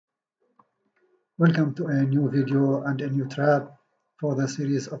Welcome to a new video and a new trap for the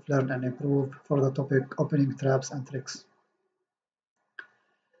series of Learn and Improve for the topic Opening Traps and Tricks.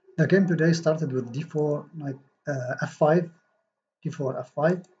 The game today started with d4, knight f5, d4,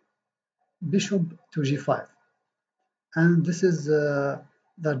 f5, bishop to g5. And this is the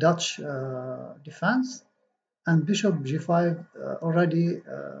Dutch defense. And bishop g5 already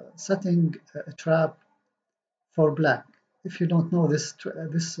setting a trap for black. If you don't know this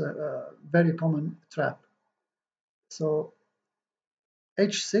very common trap. So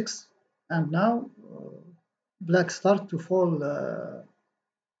h6, and now black start to fall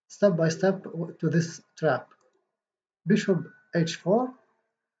step by step to this trap. Bishop h4,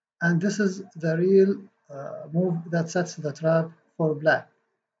 and this is the real move that sets the trap for black,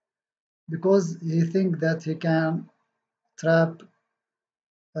 because he thinks that he can trap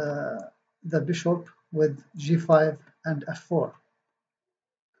the bishop with g5 and f4.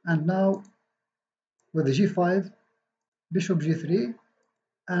 And now with the g5, bishop g3,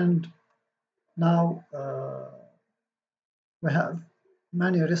 and now we have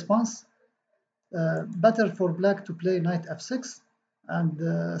many response. Better for black to play knight f6,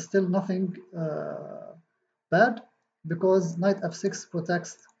 and still nothing bad, because knight f6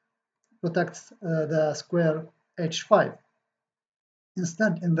 protects the square h5.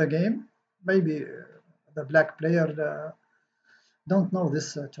 Instead, in the game, maybe the black player don't know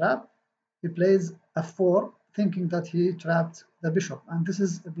this trap. He plays f4, thinking that he trapped the bishop, and this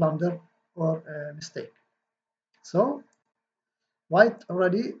is a blunder or a mistake. So white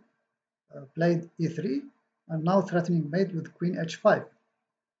already played e3, and now threatening mate with queen h5.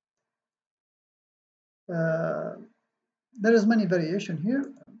 There is many variation here.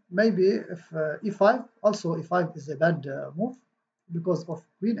 Maybe if e5, also e5 is a bad move because of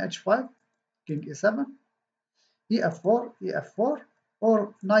queen h5, king e7, ef4, ef4,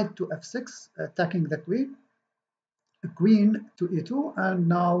 or knight to f6, attacking the queen to e2, and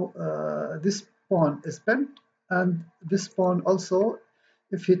now this pawn is bent, and this pawn also,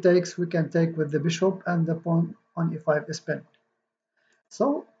 if he takes, we can take with the bishop, and the pawn on e5 is bent.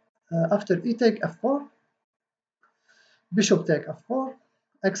 So after e take f4, bishop take f4,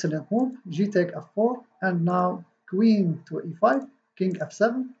 excellent move, g take f4, and now queen to e5, king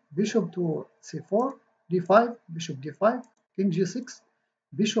f7, bishop to c4, d5, bishop d5, king g6,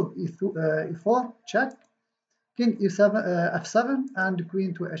 bishop e4, check, king e7, f7, and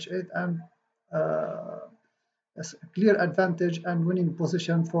queen to h8, and a clear advantage and winning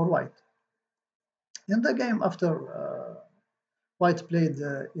position for white. In the game after white played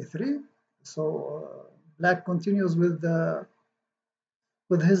e3, so black continues with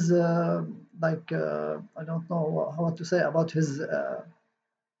his I don't know how to say about his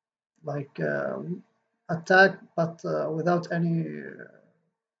attack, but without any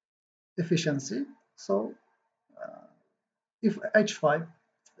efficiency. So if h5,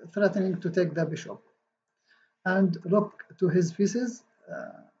 threatening to take the bishop, and look to his pieces,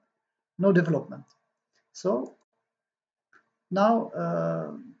 no development. So now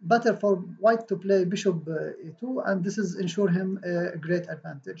better for white to play bishop e2, and this is ensure him a great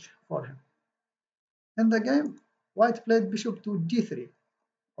advantage for him. In the game, white played bishop to d3,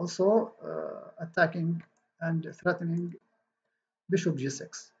 also attacking and threatening bishop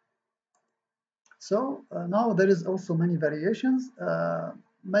g6. So now there is also many variations.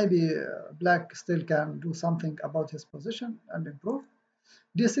 Maybe black still can do something about his position and improve.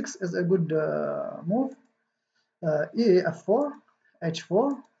 d6 is a good move. e4,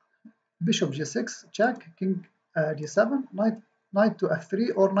 h4, bishop g6, check, king d7, knight to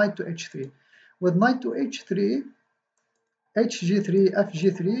f3, or knight to h3. With knight to h3, hg3,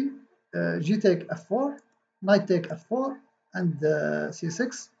 fg3, g take f4, knight take f4, and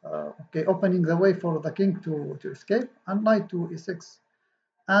c6, okay, opening the way for the king to escape, and knight to e6.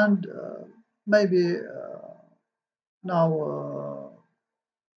 And maybe now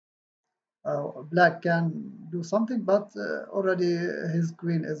black can do something, but already his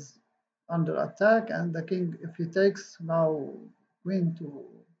queen is under attack, and the king, if he takes, now queen to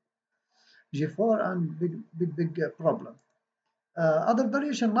g4, and big problem. Other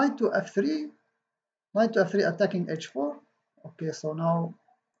variation, knight to f3, attacking h4. Okay, so now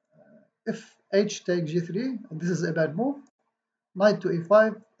if h take g3, this is a bad move. Knight to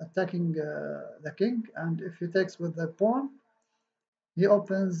e5, attacking the king, and if he takes with the pawn, he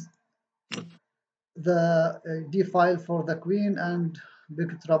opens the d file for the queen, and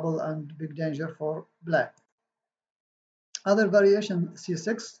big trouble and big danger for black. Other variation,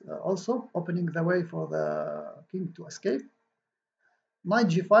 c6, also opening the way for the king to escape. Knight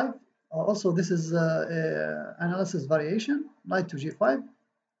g5, also this is analysis variation, knight to g5,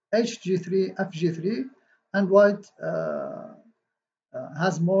 hg3, fg3, and white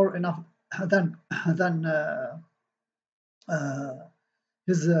has more enough than uh,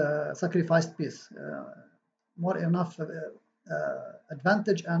 his sacrificed piece, more enough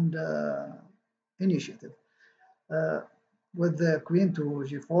advantage and initiative. With the queen to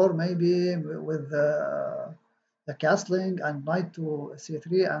g4, maybe with the castling and knight to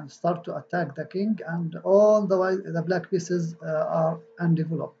c3 and start to attack the king, and all the black pieces are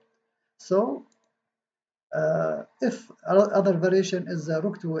undeveloped. So if other variation is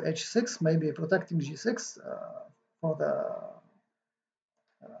rook to h6, maybe protecting g6 for the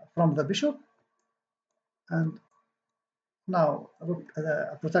from the bishop, and now rook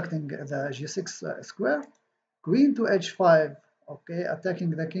protecting the g6 square, queen to h5, okay,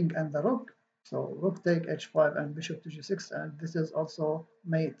 attacking the king and the rook. So rook take h5 and bishop to g6, and this is also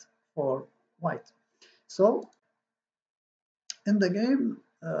mate for white. So in the game,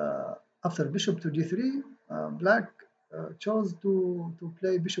 after bishop to d3, black chose to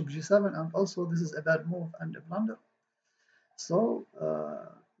play bishop g7, and also this is a bad move and a blunder. So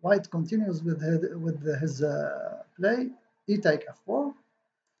white continues with his play, e take f4,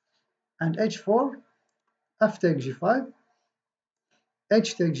 and h4, f take g5,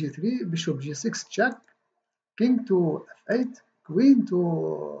 h take g3, bishop g6 check, king to f8, queen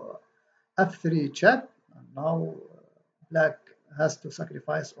to f3 check. And now black has to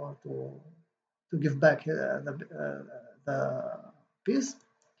sacrifice or to give back the piece.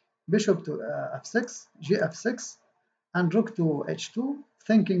 Bishop to f6, gf6, and rook to h2,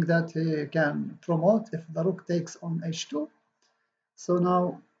 thinking that he can promote if the rook takes on h2. So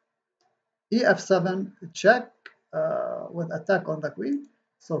now ef7 check with attack on the queen.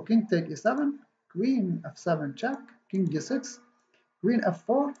 So king take e7, queen f7 check, king g6, queen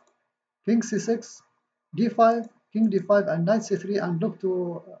f4, king c6, d5, king d5, and knight c3, and look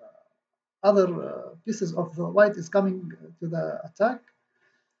to other pieces of the white is coming to the attack.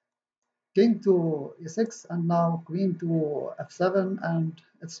 King to e6, and now queen to f7, and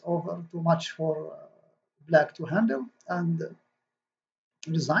it's over, too much for black to handle, and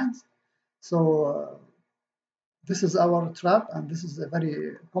resigns. So this is our trap, and this is a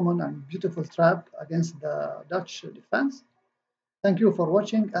very common and beautiful trap against the Dutch defense. Thank you for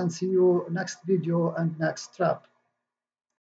watching, and see you next video and next trap.